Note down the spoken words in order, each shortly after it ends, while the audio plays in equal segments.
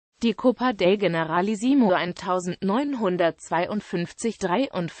Die Copa del Generalísimo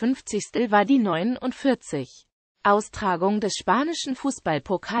 1952 war die 49. Austragung des spanischen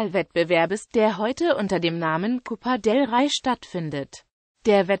Fußballpokalwettbewerbes, der heute unter dem Namen Copa del Rey stattfindet.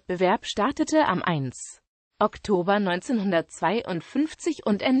 Der Wettbewerb startete am 1. Oktober 1952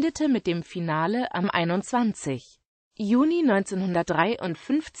 und endete mit dem Finale am 21. Juni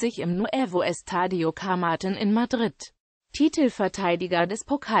 1953 im Nuevo Estadio Carmarthen in Madrid. Titelverteidiger des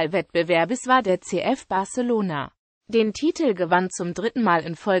Pokalwettbewerbes war der CF Barcelona. Den Titel gewann zum dritten Mal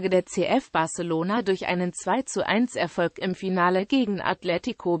in Folge der CF Barcelona durch einen 2:1 Erfolg im Finale gegen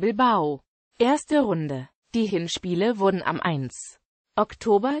Athletic Bilbao. Erste Runde. Die Hinspiele wurden am 1.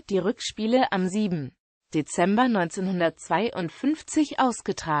 Oktober, die Rückspiele am 7. Dezember 1952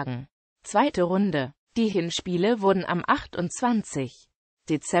 ausgetragen. Zweite Runde. Die Hinspiele wurden am 28.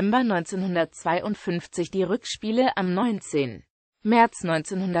 Dezember 1952, die Rückspiele am 19. März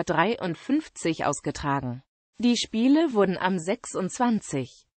 1953 ausgetragen. Die Spiele wurden am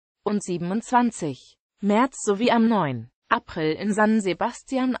 26. und 27. März sowie am 9. April in San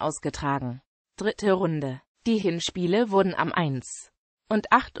Sebastian ausgetragen. Dritte Runde. Die Hinspiele wurden am 1.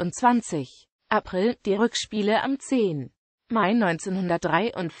 und 28. April, die Rückspiele am 10. Mai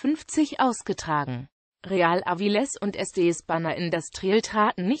 1953 ausgetragen. Real Avilés und SD Hispana Industrial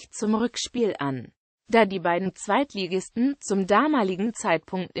traten nicht zum Rückspiel an, da die beiden Zweitligisten zum damaligen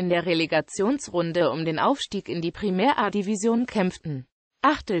Zeitpunkt in der Relegationsrunde um den Aufstieg in die Primera División kämpften.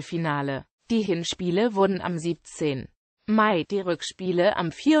 Achtelfinale. Die Hinspiele wurden am 17. Mai, die Rückspiele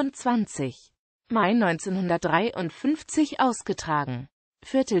am 24. Mai 1953 ausgetragen.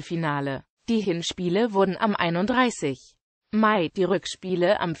 Viertelfinale. Die Hinspiele wurden am 31. Mai, die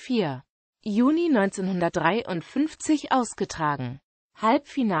Rückspiele am 4. Juni 1953 ausgetragen.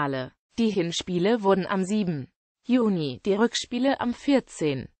 Halbfinale. Die Hinspiele wurden am 7. Juni, die Rückspiele am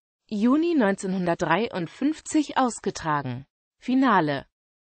 14. Juni 1953 ausgetragen. Finale.